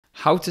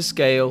How to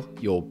scale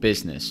your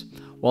business?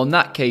 Well, in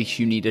that case,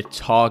 you need a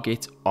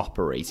target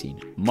operating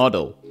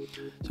model.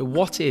 So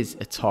what is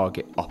a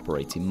target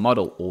operating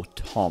model, or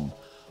TOM?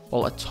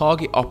 Well, a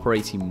target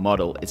operating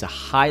model is a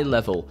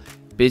high-level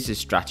business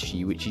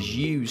strategy which is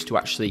used to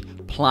actually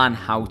plan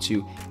how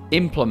to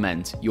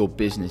implement your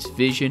business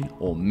vision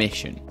or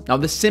mission. Now,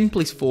 the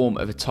simplest form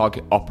of a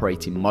target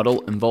operating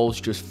model involves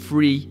just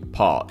three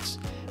parts,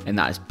 and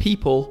that is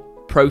people,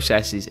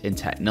 processes, and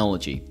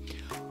technology.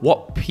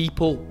 What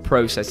people,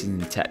 processes,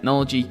 and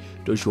technology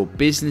does your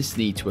business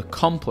need to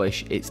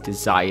accomplish its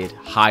desired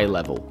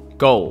high-level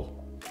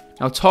goal?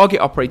 Now, target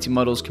operating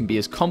models can be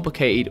as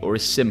complicated or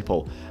as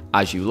simple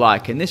as you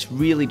like, and this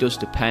really does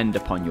depend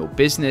upon your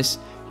business,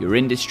 your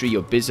industry,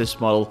 your business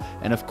model,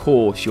 and of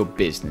course your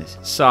business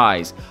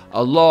size.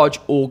 A large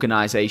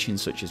organization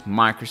such as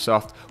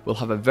Microsoft will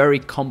have a very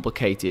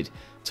complicated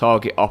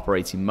target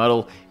operating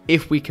model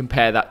if we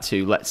compare that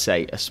to, let's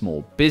say, a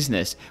small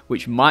business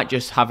which might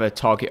just have a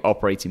target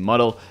operating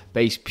model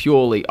based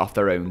purely off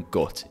their own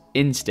gut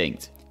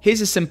instinct.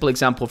 Here's a simple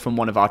example from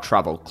one of our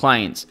travel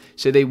clients.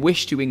 So they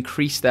wish to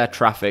increase their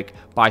traffic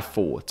by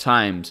 4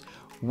 times.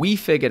 We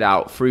figured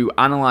out through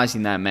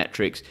analyzing their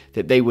metrics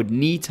that they would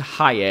need to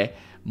hire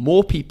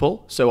more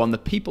people. So on the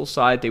people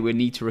side, they would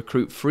need to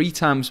recruit 3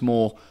 times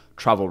more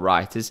travel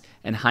writers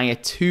and hire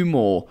 2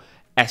 more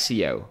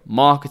SEO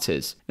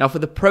marketers. Now, for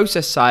the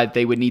process side,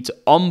 they would need to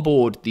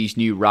onboard these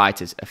new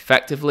writers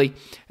effectively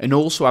and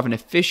also have an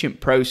efficient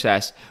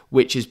process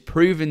which is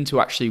proven to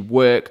actually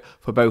work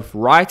for both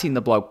writing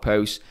the blog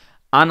posts,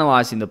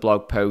 analyzing the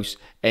blog posts,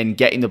 and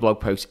getting the blog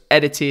posts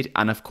edited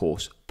and of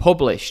course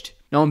published.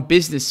 Now, in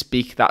business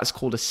speak, that is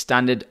called a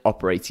standard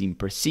operating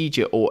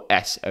procedure, or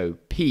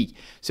SOP.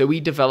 So we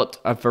developed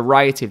a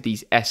variety of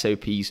these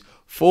SOPs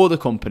for the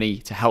company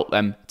to help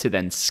them to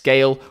then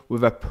scale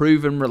with a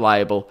proven,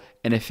 reliable,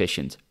 and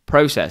efficient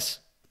process.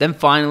 Then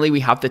finally,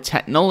 we have the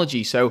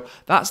technology. So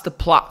that's the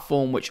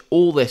platform which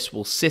all this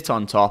will sit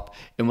on top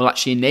and will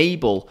actually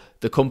enable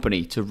the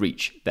company to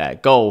reach their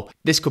goal.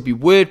 This could be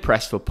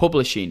WordPress for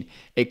publishing.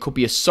 It could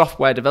be a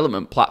software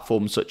development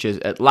platform such as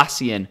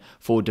Atlassian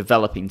for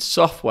developing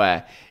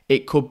software.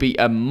 It could be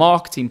a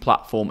marketing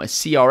platform, a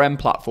CRM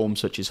platform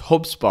such as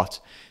HubSpot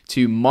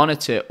to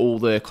monitor all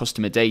the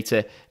customer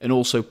data and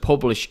also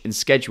publish and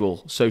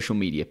schedule social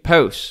media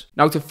posts.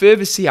 Now, to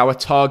further see how a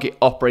target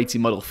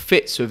operating model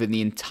fits within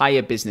the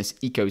entire business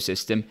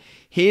ecosystem,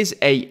 here's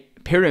a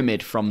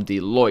pyramid from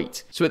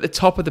Deloitte. So at the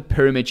top of the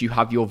pyramid, you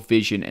have your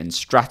vision and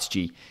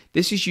strategy.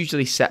 This is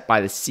usually set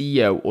by the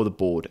CEO or the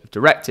board of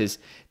directors.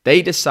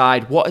 They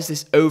decide what is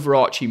this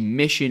overarching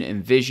mission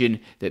and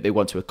vision that they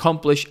want to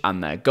accomplish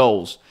and their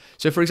goals.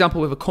 So for example,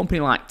 with a company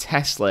like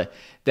Tesla,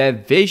 their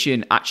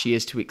vision actually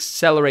is to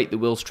accelerate the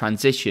world's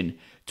transition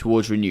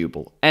towards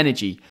renewable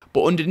energy.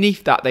 But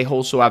underneath that, they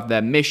also have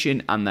their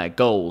mission and their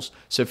goals.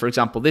 So for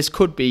example, this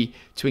could be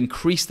to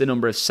increase the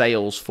number of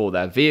sales for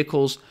their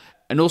vehicles,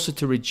 and also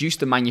to reduce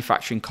the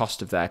manufacturing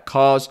cost of their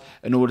cars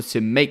in order to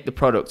make the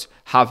product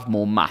have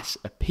more mass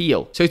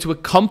appeal. So to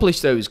accomplish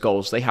those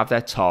goals, they have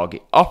their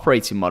target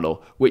operating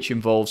model, which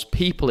involves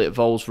people. It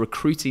involves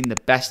recruiting the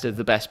best of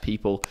the best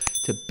people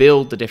to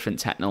build the different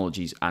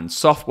technologies and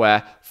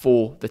software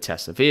for the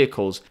Tesla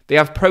vehicles. They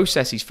have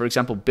processes, for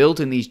example,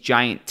 building these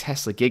giant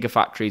Tesla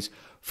gigafactories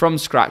from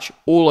scratch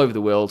all over the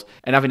world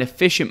and having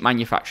efficient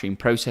manufacturing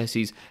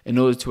processes in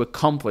order to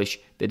accomplish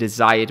the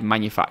desired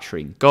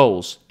manufacturing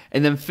goals.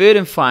 And then third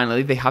and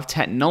finally, they have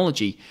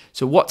technology.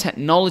 So what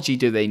technology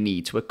do they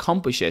need to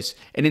accomplish this?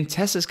 And in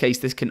Tesla's case,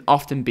 this can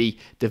often be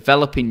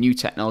developing new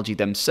technology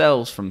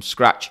themselves from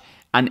scratch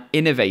and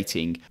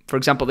innovating. For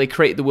example, they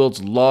created the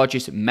world's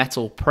largest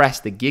metal press,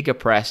 the Giga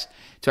Press,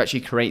 to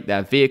actually create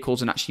their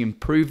vehicles and actually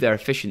improve their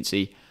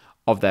efficiency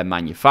of their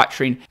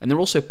manufacturing. And they're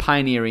also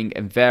pioneering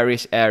in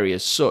various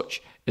areas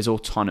such as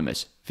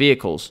autonomous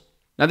vehicles.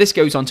 Now, this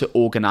goes on to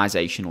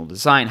organizational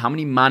design. How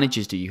many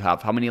managers do you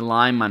have? How many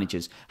line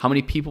managers? How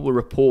many people will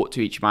report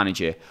to each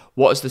manager?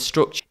 What is the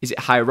structure? Is it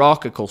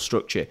hierarchical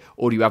structure,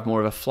 or do you have more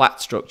of a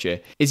flat structure?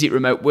 Is it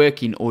remote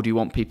working, or do you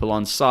want people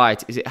on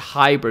site? Is it a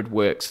hybrid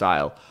work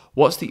style?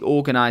 What's the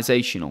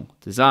organizational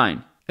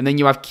design? And then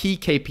you have key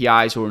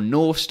KPIs, or a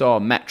North Star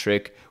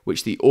metric,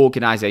 which the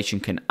organization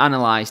can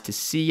analyze to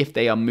see if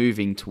they are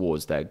moving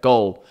towards their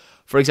goal.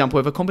 For example,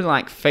 with a company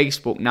like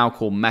Facebook, now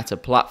called Meta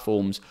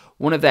Platforms,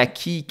 one of their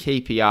key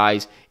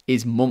KPIs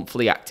is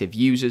monthly active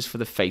users for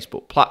the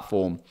Facebook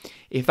platform.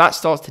 If that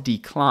starts to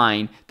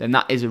decline, then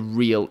that is a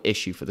real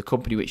issue for the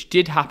company, which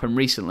did happen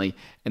recently,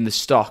 and the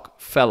stock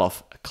fell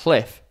off a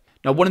cliff.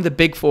 Now, one of the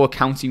big 4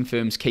 accounting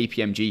firms,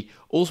 KPMG,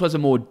 also has a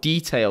more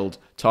detailed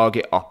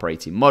target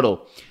operating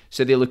model.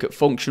 So they look at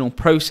functional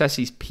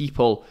processes,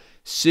 people,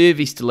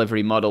 service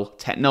delivery model,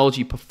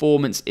 technology,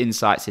 performance,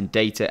 insights and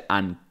data,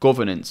 and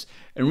governance.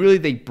 And really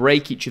they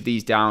break each of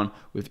these down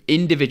with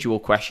individual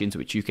questions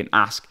which you can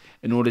ask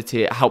in order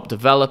to help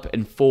develop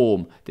and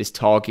form this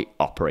target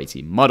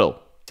operating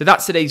model. So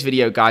that's today's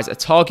video, guys. A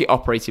target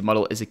operating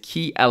model is a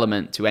key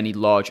element to any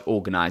large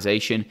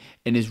organization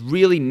and is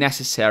really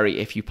necessary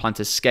if you plan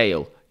to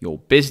scale your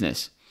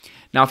business.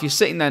 Now, if you're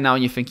sitting there now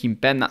and you're thinking,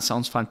 Ben, that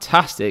sounds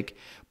fantastic,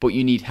 but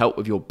you need help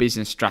with your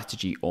business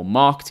strategy or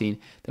marketing,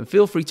 then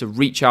feel free to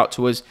reach out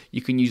to us.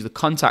 You can use the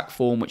contact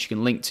form, which you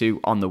can link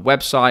to on the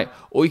website,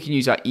 or you can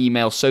use our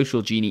email,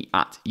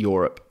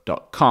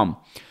 socialgenie@europe.com.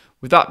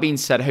 With that being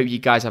said, I hope you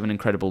guys have an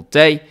incredible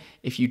day.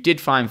 If you did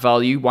find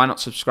value, why not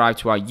subscribe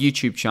to our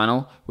YouTube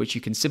channel, which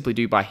you can simply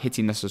do by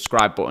hitting the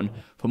subscribe button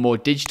for more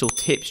digital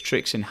tips,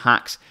 tricks, and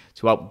hacks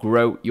to help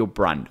grow your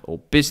brand or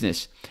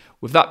business.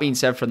 With that being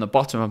said, from the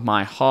bottom of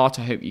my heart,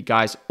 I hope you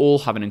guys all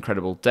have an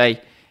incredible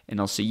day, and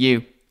I'll see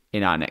you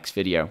in our next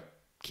video.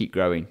 Keep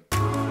growing.